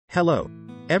Hello.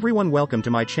 Everyone, welcome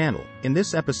to my channel. In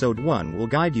this episode 1 will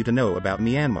guide you to know about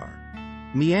Myanmar.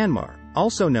 Myanmar,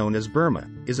 also known as Burma,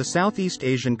 is a Southeast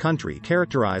Asian country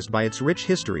characterized by its rich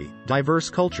history, diverse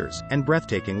cultures, and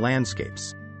breathtaking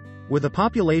landscapes. With a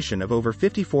population of over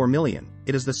 54 million,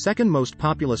 it is the second most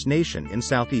populous nation in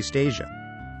Southeast Asia.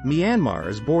 Myanmar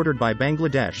is bordered by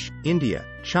Bangladesh, India,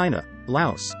 China,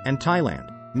 Laos, and Thailand,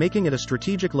 making it a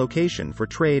strategic location for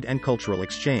trade and cultural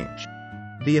exchange.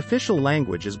 The official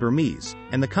language is Burmese,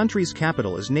 and the country's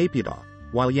capital is Naypyidaw,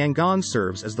 while Yangon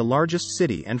serves as the largest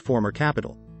city and former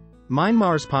capital.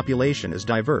 Myanmar's population is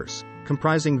diverse,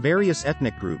 comprising various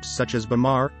ethnic groups such as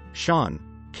Bamar, Shan,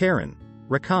 Karen,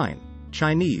 Rakhine,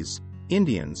 Chinese,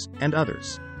 Indians, and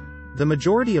others. The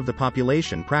majority of the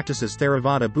population practices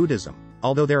Theravada Buddhism,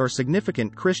 although there are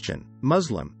significant Christian,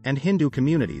 Muslim, and Hindu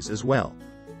communities as well.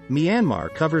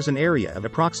 Myanmar covers an area of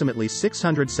approximately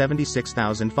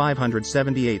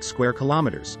 676,578 square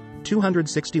kilometers,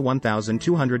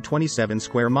 261,227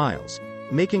 square miles,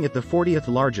 making it the 40th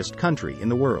largest country in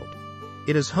the world.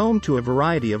 It is home to a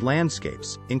variety of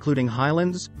landscapes, including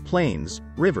highlands, plains,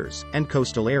 rivers, and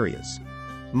coastal areas.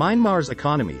 Myanmar's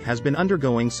economy has been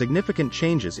undergoing significant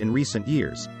changes in recent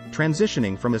years,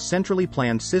 transitioning from a centrally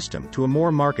planned system to a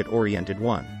more market-oriented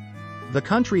one. The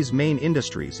country's main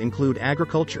industries include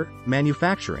agriculture,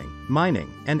 manufacturing, mining,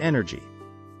 and energy.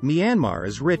 Myanmar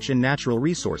is rich in natural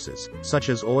resources, such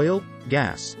as oil,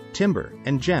 gas, timber,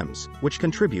 and gems, which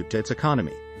contribute to its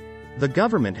economy. The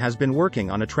government has been working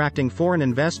on attracting foreign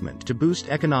investment to boost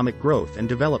economic growth and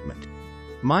development.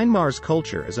 Myanmar's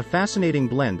culture is a fascinating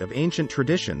blend of ancient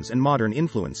traditions and modern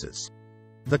influences.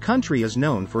 The country is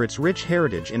known for its rich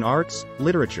heritage in arts,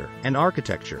 literature, and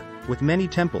architecture, with many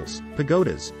temples,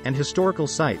 pagodas, and historical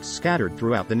sites scattered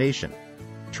throughout the nation.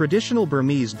 Traditional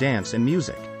Burmese dance and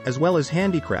music, as well as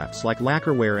handicrafts like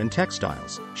lacquerware and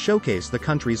textiles, showcase the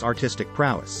country's artistic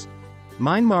prowess.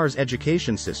 Myanmar's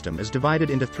education system is divided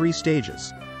into 3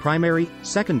 stages: primary,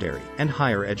 secondary, and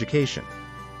higher education.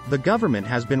 The government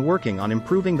has been working on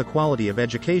improving the quality of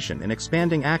education and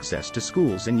expanding access to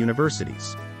schools and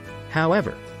universities.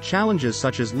 However, challenges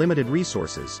such as limited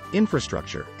resources,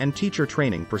 infrastructure, and teacher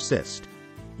training persist.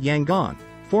 Yangon,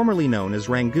 formerly known as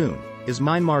Rangoon, is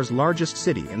Myanmar's largest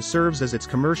city and serves as its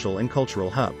commercial and cultural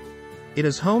hub. It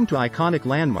is home to iconic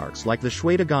landmarks like the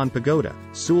Shwedagon Pagoda,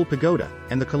 Seoul Pagoda,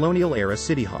 and the colonial-era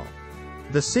City Hall.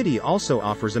 The city also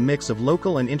offers a mix of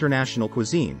local and international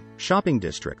cuisine, shopping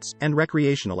districts, and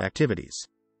recreational activities.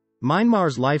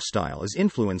 Myanmar's lifestyle is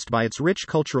influenced by its rich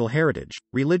cultural heritage,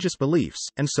 religious beliefs,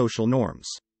 and social norms.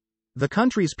 The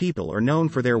country's people are known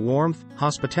for their warmth,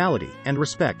 hospitality, and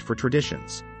respect for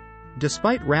traditions.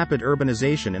 Despite rapid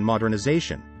urbanization and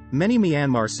modernization, many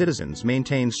Myanmar citizens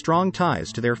maintain strong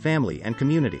ties to their family and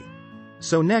community.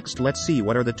 So next, let's see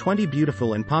what are the 20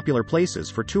 beautiful and popular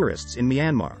places for tourists in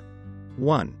Myanmar.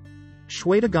 1.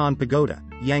 Shwedagon Pagoda,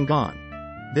 Yangon.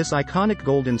 This iconic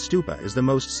golden stupa is the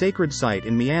most sacred site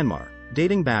in Myanmar,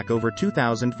 dating back over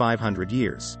 2,500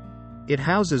 years. It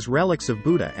houses relics of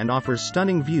Buddha and offers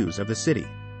stunning views of the city.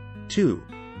 2.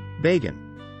 Bagan.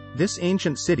 This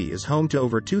ancient city is home to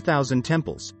over 2,000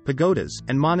 temples, pagodas,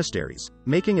 and monasteries,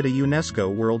 making it a UNESCO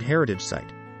World Heritage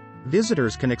Site.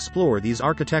 Visitors can explore these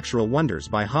architectural wonders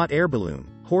by hot air balloon,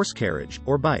 horse carriage,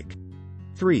 or bike.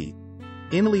 3.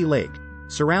 Inle Lake.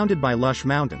 Surrounded by lush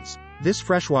mountains, this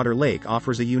freshwater lake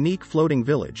offers a unique floating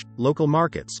village, local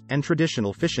markets, and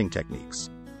traditional fishing techniques.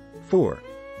 4.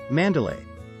 Mandalay.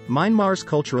 Myanmar's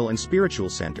cultural and spiritual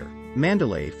center,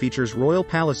 Mandalay features royal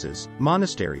palaces,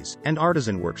 monasteries, and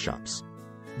artisan workshops.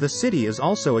 The city is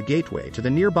also a gateway to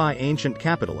the nearby ancient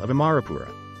capital of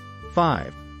Amarapura.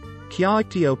 5.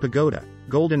 RicKKH Pagoda,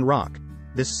 Golden Rock.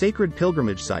 This sacred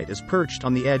pilgrimage site is perched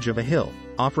on the edge of a hill,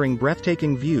 offering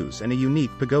breathtaking views and a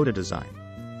unique pagoda design.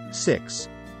 6.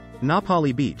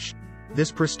 Napali Beach.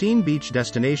 This pristine beach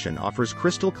destination offers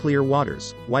crystal clear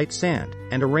waters, white sand,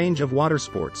 and a range of water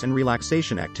sports and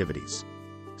relaxation activities.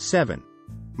 7.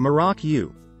 Marak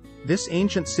U. This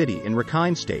ancient city in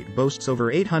Rakhine State boasts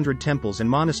over 800 temples and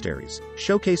monasteries,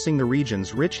 showcasing the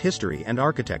region's rich history and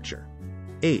architecture.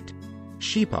 8.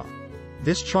 Shipa.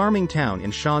 This charming town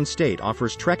in Shan State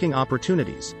offers trekking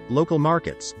opportunities, local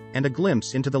markets, and a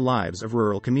glimpse into the lives of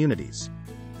rural communities.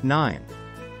 9.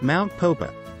 Mount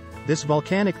Popa. This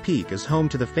volcanic peak is home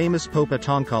to the famous Popa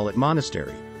Tongkalit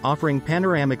Monastery, offering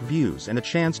panoramic views and a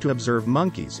chance to observe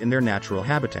monkeys in their natural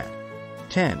habitat.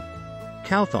 10.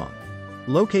 Kauthong.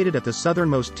 Located at the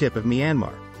southernmost tip of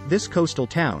Myanmar, this coastal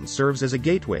town serves as a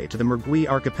gateway to the Mergui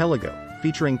archipelago,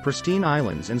 featuring pristine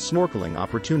islands and snorkeling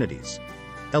opportunities.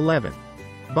 11.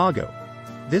 Bago.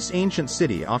 This ancient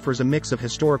city offers a mix of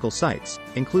historical sites,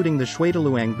 including the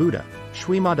Shwedagon Buddha,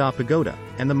 Shwedagon Pagoda,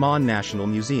 and the Mon National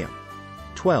Museum.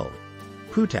 12.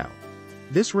 Putao.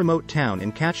 This remote town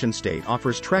in Kachin State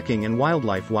offers trekking and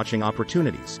wildlife watching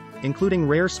opportunities, including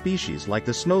rare species like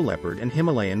the snow leopard and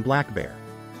Himalayan black bear.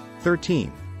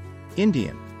 13.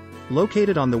 Indian.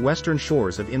 Located on the western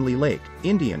shores of Inle Lake,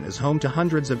 Indian is home to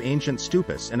hundreds of ancient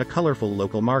stupas and a colorful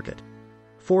local market.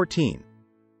 14.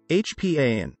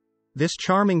 Hpan. This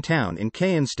charming town in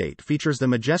Kayin State features the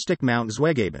majestic Mount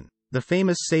Shwedagon, the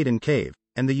famous Sadan Cave,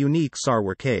 and the unique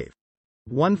Sarwar Cave.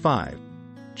 15.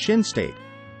 Chin State.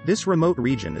 This remote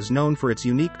region is known for its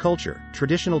unique culture,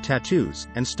 traditional tattoos,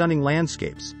 and stunning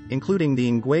landscapes, including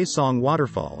the Ngwe Song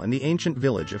waterfall and the ancient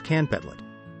village of Kanpetlet.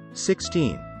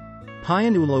 16.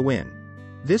 Payanulawin.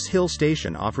 This hill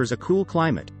station offers a cool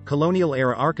climate,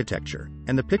 colonial-era architecture,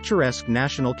 and the picturesque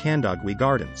National Kandagwi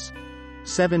Gardens.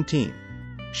 17.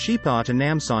 Shipa to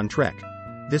Namsan Trek.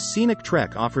 This scenic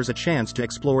trek offers a chance to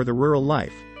explore the rural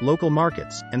life, local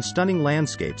markets, and stunning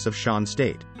landscapes of Shan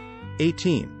State.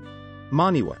 18.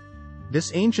 Maniwa.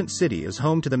 This ancient city is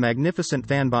home to the magnificent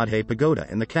Thanbadhe Pagoda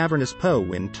in the cavernous Po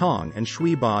Win Tong and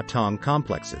Shui Ba Tong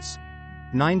complexes.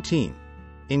 19.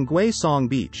 Ngwe Song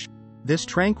Beach. This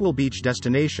tranquil beach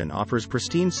destination offers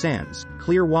pristine sands,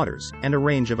 clear waters, and a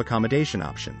range of accommodation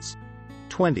options.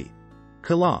 20.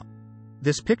 Kala.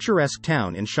 This picturesque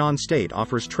town in Shan State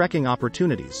offers trekking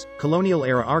opportunities,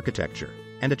 colonial-era architecture,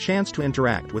 and a chance to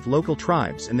interact with local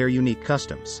tribes and their unique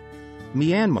customs.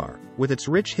 Myanmar, with its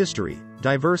rich history,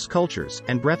 diverse cultures,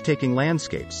 and breathtaking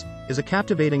landscapes, is a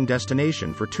captivating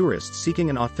destination for tourists seeking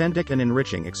an authentic and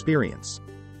enriching experience.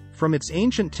 From its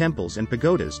ancient temples and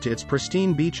pagodas to its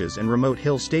pristine beaches and remote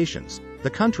hill stations, the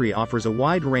country offers a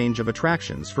wide range of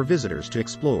attractions for visitors to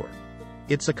explore.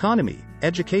 Its economy,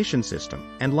 education system,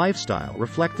 and lifestyle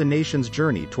reflect the nation's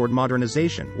journey toward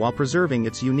modernization while preserving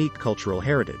its unique cultural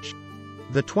heritage.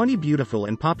 The 20 beautiful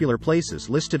and popular places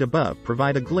listed above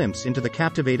provide a glimpse into the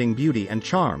captivating beauty and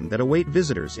charm that await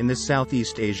visitors in this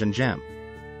Southeast Asian gem.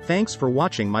 Thanks for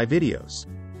watching my videos.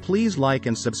 Please like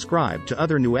and subscribe to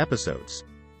other new episodes.